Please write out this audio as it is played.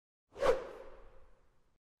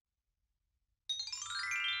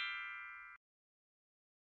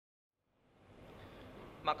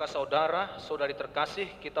Maka saudara, saudari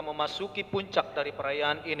terkasih, kita memasuki puncak dari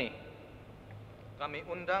perayaan ini. Kami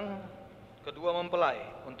undang kedua mempelai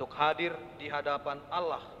untuk hadir di hadapan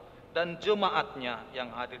Allah dan jemaatnya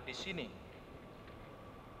yang hadir di sini.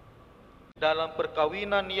 Dalam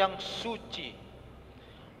perkawinan yang suci,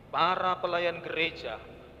 para pelayan gereja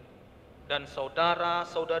dan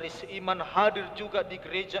saudara-saudari seiman hadir juga di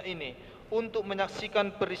gereja ini untuk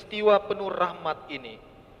menyaksikan peristiwa penuh rahmat ini.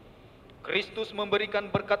 Kristus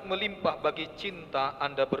memberikan berkat melimpah bagi cinta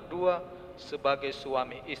Anda berdua sebagai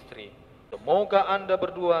suami istri. Semoga Anda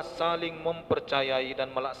berdua saling mempercayai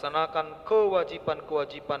dan melaksanakan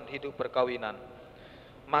kewajiban-kewajiban hidup perkawinan.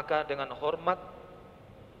 Maka dengan hormat,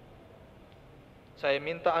 saya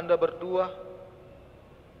minta Anda berdua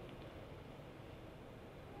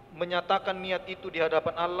menyatakan niat itu di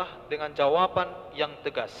hadapan Allah dengan jawaban yang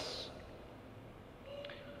tegas.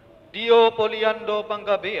 Dio Poliando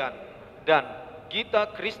Panggabean dan Gita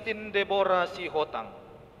Christine Deborah Sihotang,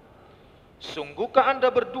 sungguhkah Anda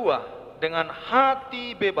berdua dengan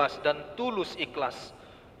hati bebas dan tulus ikhlas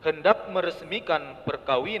hendak meresmikan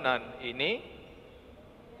perkawinan ini?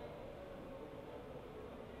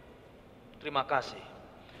 Terima kasih.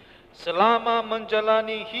 Selama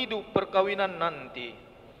menjalani hidup perkawinan nanti,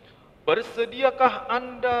 bersediakah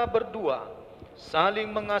Anda berdua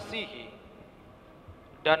saling mengasihi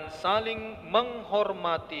dan saling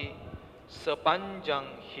menghormati sepanjang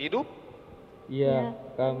hidup? Iya,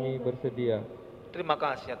 kami bersedia. Terima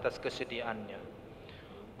kasih atas kesediaannya.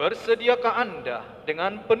 Bersediakah Anda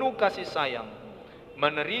dengan penuh kasih sayang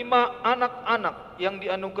menerima anak-anak yang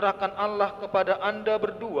dianugerahkan Allah kepada Anda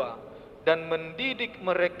berdua dan mendidik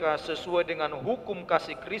mereka sesuai dengan hukum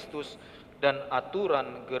kasih Kristus dan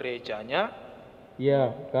aturan gerejanya?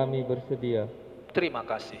 Iya, kami bersedia. Terima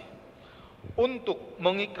kasih. Untuk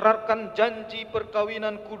mengikrarkan janji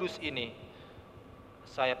perkawinan kudus ini,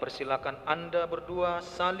 saya persilakan Anda berdua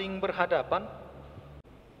saling berhadapan.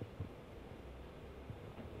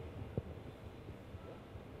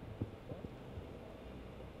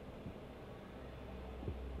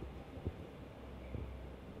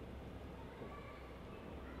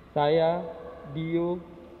 Saya, Dio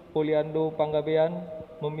Poliando Panggabean,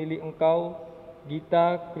 memilih engkau,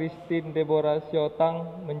 Gita Christine Deborah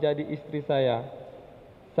Sihotang, menjadi istri saya.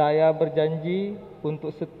 Saya berjanji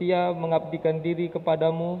untuk setia mengabdikan diri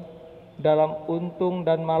kepadamu dalam untung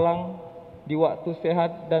dan malang, di waktu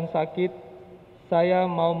sehat dan sakit. Saya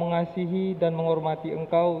mau mengasihi dan menghormati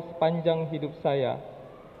engkau sepanjang hidup saya.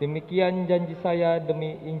 Demikian janji saya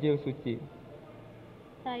demi Injil suci.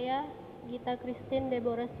 Saya, Gita Christine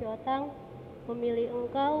Deborah Sihotang, memilih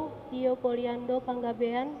engkau, Dio Poliando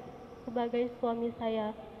Panggabean, sebagai suami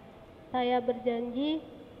saya. Saya berjanji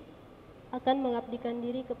akan mengabdikan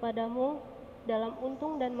diri kepadamu dalam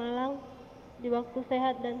untung dan malang, di waktu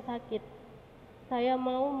sehat dan sakit. Saya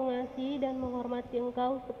mau mengasihi dan menghormati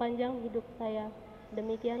engkau sepanjang hidup saya.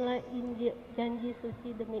 Demikianlah Injil, janji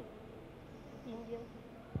suci demi Injil.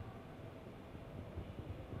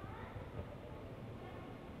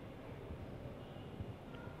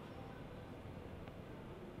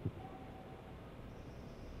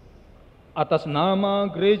 Atas nama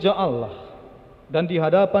gereja Allah dan di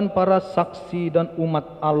hadapan para saksi dan umat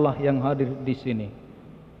Allah yang hadir di sini,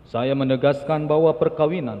 saya menegaskan bahwa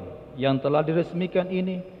perkawinan yang telah diresmikan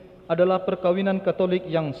ini adalah perkawinan Katolik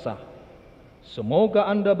yang sah. Semoga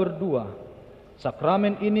Anda berdua,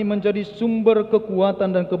 sakramen ini menjadi sumber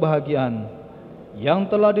kekuatan dan kebahagiaan yang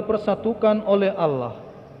telah dipersatukan oleh Allah.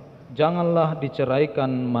 Janganlah diceraikan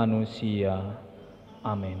manusia.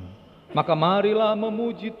 Amin. Maka marilah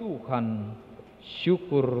memuji Tuhan,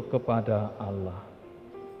 syukur kepada Allah.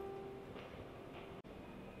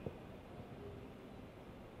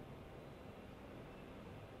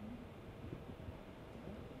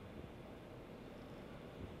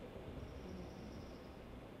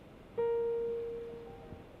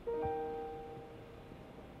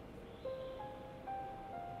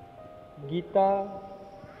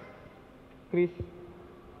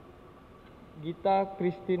 Gita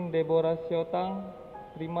Christine Deborah Sihotang,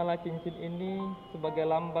 terimalah cincin ini sebagai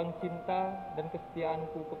lambang cinta dan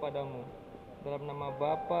kesetiaanku kepadamu. Dalam nama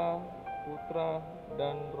Bapa, Putra,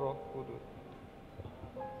 dan Roh Kudus.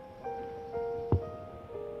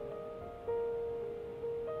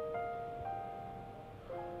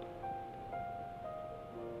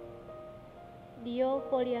 Dio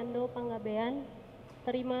Poliando Panggabean,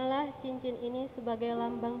 terimalah cincin ini sebagai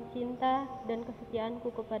lambang cinta dan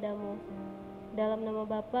kesetiaanku kepadamu. Dalam nama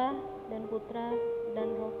Bapa dan Putra dan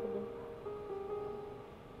Roh Kudus.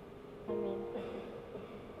 Amin.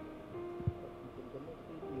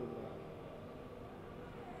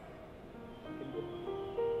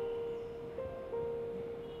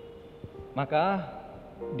 Maka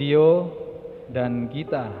Dio dan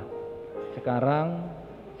Gita, sekarang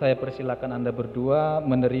saya persilakan Anda berdua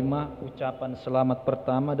menerima ucapan selamat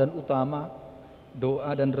pertama dan utama, doa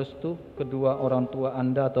dan restu kedua orang tua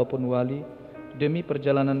Anda ataupun wali demi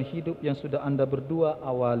perjalanan hidup yang sudah Anda berdua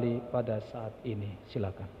awali pada saat ini.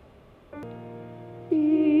 Silakan.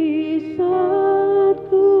 Di saat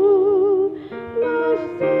ku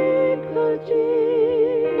masih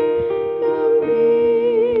kecil, gembira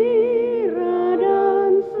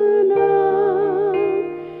dan senang,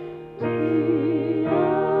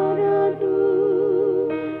 tiada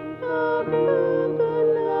duka ku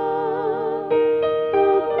kenal,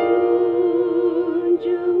 tak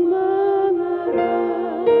kunjung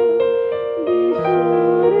mengenal di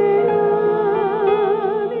sore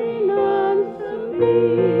hari nan sepi.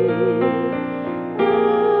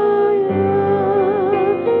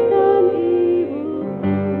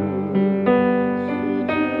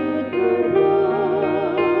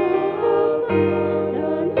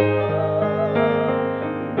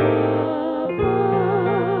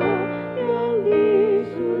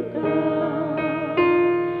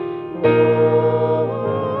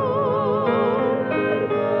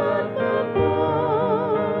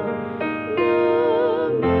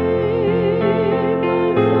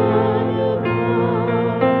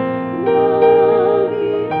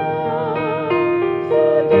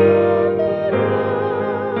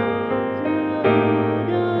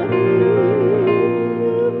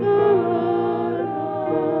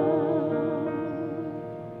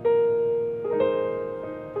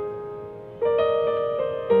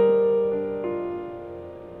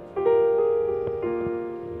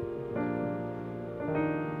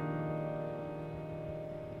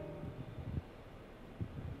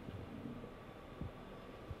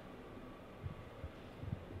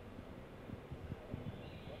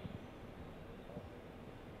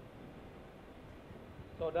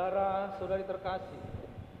 Saudara-saudari terkasih,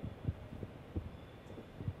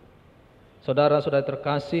 saudara-saudari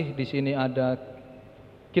terkasih, di sini ada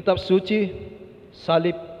kitab suci,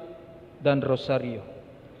 salib, dan rosario.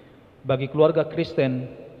 Bagi keluarga Kristen,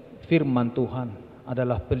 firman Tuhan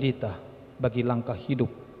adalah pelita bagi langkah hidup.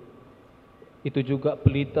 Itu juga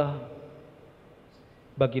pelita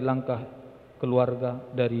bagi langkah keluarga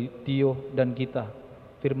dari Dio dan Gita.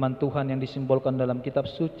 Firman Tuhan yang disimbolkan dalam kitab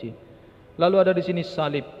suci. Lalu ada di sini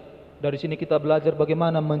salib. Dari sini kita belajar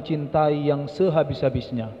bagaimana mencintai yang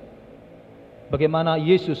sehabis-habisnya. Bagaimana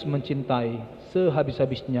Yesus mencintai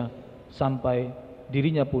sehabis-habisnya sampai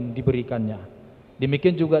dirinya pun diberikannya.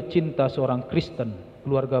 Demikian juga cinta seorang Kristen,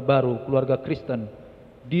 keluarga baru, keluarga Kristen.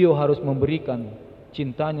 Dio harus memberikan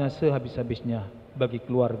cintanya sehabis-habisnya bagi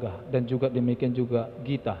keluarga, dan juga demikian juga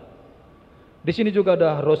Gita. Di sini juga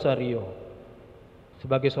ada rosario.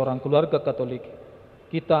 Sebagai seorang keluarga Katolik,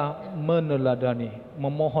 kita meneladani,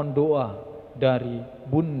 memohon doa dari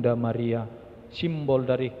Bunda Maria, simbol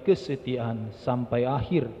dari kesetiaan sampai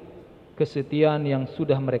akhir, kesetiaan yang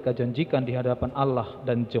sudah mereka janjikan di hadapan Allah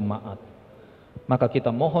dan jemaat. Maka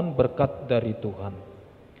kita mohon berkat dari Tuhan.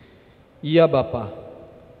 Ya Bapa,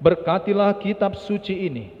 berkatilah kitab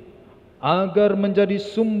suci ini agar menjadi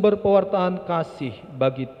sumber pewartaan kasih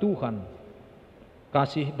bagi Tuhan,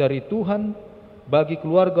 kasih dari Tuhan bagi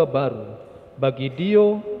keluarga baru, bagi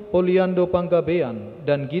Dio Poliando Panggabean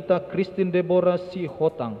dan Gita Christine Deborah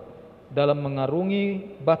Sihotang dalam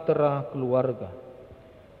mengarungi bahtera keluarga.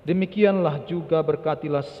 Demikianlah juga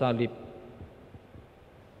berkatilah salib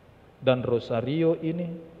dan rosario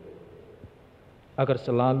ini agar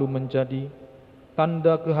selalu menjadi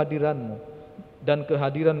tanda kehadiran-Mu dan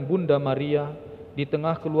kehadiran Bunda Maria di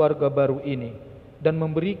tengah keluarga baru ini, dan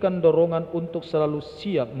memberikan dorongan untuk selalu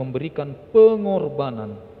siap memberikan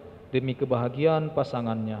pengorbanan demi kebahagiaan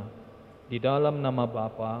pasangannya, di dalam nama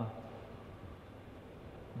Bapa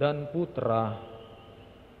dan Putra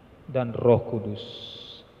dan Roh Kudus.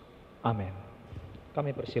 Amin.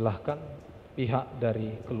 Kami persilahkan pihak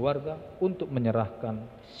dari keluarga untuk menyerahkan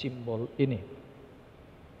simbol ini.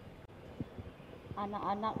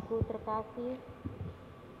 Anak-anakku terkasih,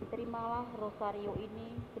 terimalah rosario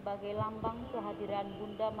ini sebagai lambang kehadiran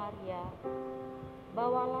Bunda Maria.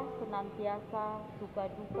 Bawalah senantiasa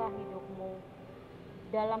duka-duka hidupmu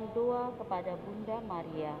dalam doa kepada Bunda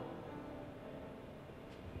Maria.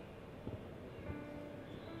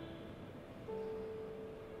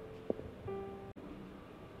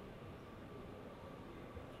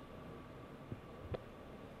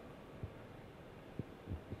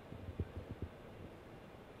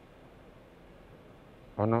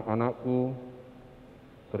 Anak-anakku,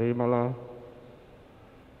 terimalah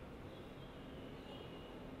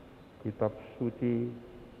kitab suci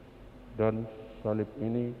dan salib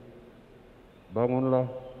ini bangunlah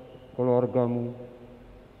keluargamu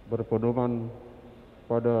berpedoman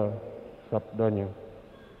pada sabdanya,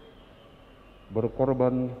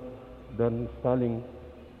 berkorban dan saling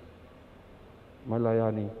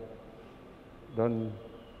melayani, dan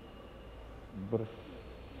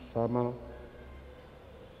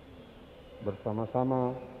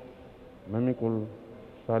bersama-sama memikul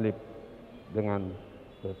salib dengan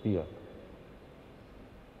setia.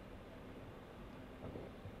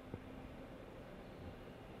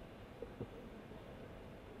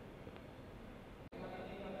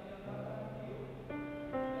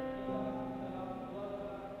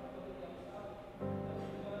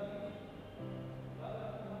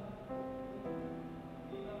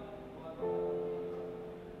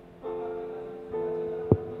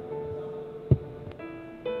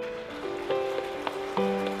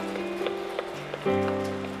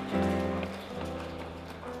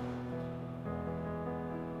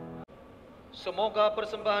 Semoga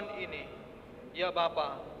persembahan ini, ya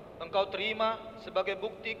Bapa, Engkau terima sebagai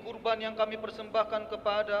bukti kurban yang kami persembahkan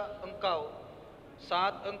kepada Engkau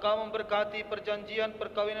saat Engkau memberkati perjanjian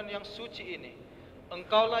perkawinan yang suci ini.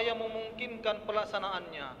 Engkaulah yang memungkinkan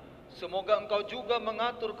pelaksanaannya. Semoga Engkau juga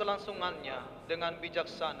mengatur kelangsungannya dengan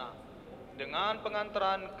bijaksana, dengan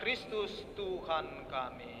pengantaran Kristus Tuhan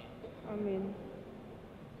kami. Amin.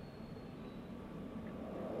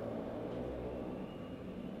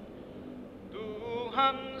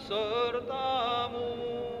 Tuhan sertamu.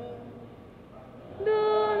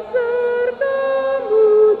 Dan sertamu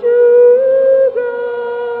juga.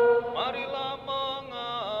 Marilah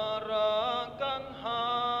mengarahkan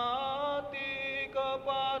hati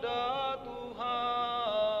kepada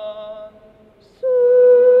Tuhan.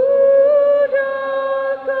 Sudah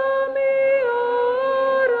kami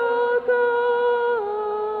arahkan.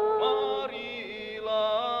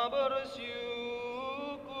 Marilah bersyukur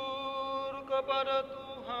kepada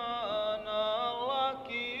Tuhan Allah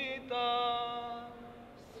kita.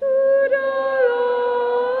 Sudah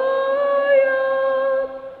layak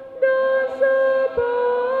dan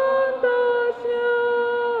sepantasnya.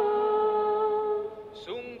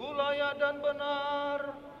 Sungguh layak dan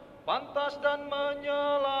benar, pantas dan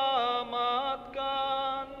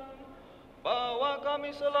menyelamatkan, bahwa kami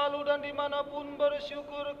selalu dan dimanapun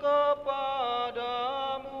bersyukur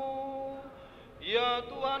kepadamu, ya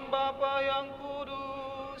Tuhan Bapa yang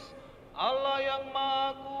kudus, Allah yang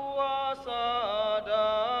Maha Kuasa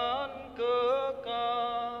dan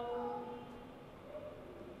kekal.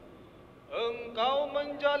 Engkau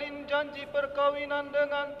menjalin janji perkawinan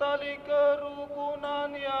dengan tali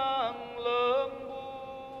kerukunan yang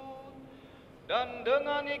lembut dan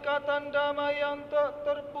dengan ikatan damai yang tak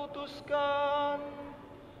terputuskan,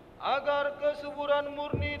 agar kesuburan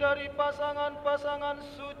murni dari pasangan-pasangan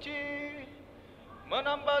suci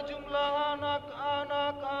menambah jumlah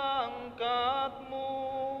anak-anak angkatmu.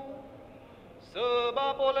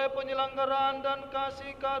 Sebab oleh penyelenggaraan dan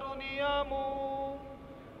kasih karuniamu,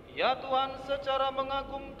 ya Tuhan, secara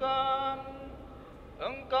mengagumkan,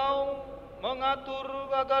 Engkau mengatur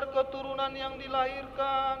agar keturunan yang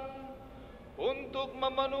dilahirkan untuk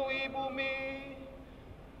memenuhi bumi,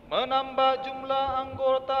 menambah jumlah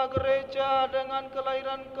anggota gereja dengan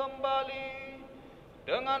kelahiran kembali,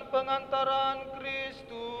 dengan pengantaran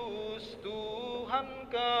Kristus Tuhan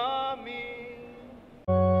kami.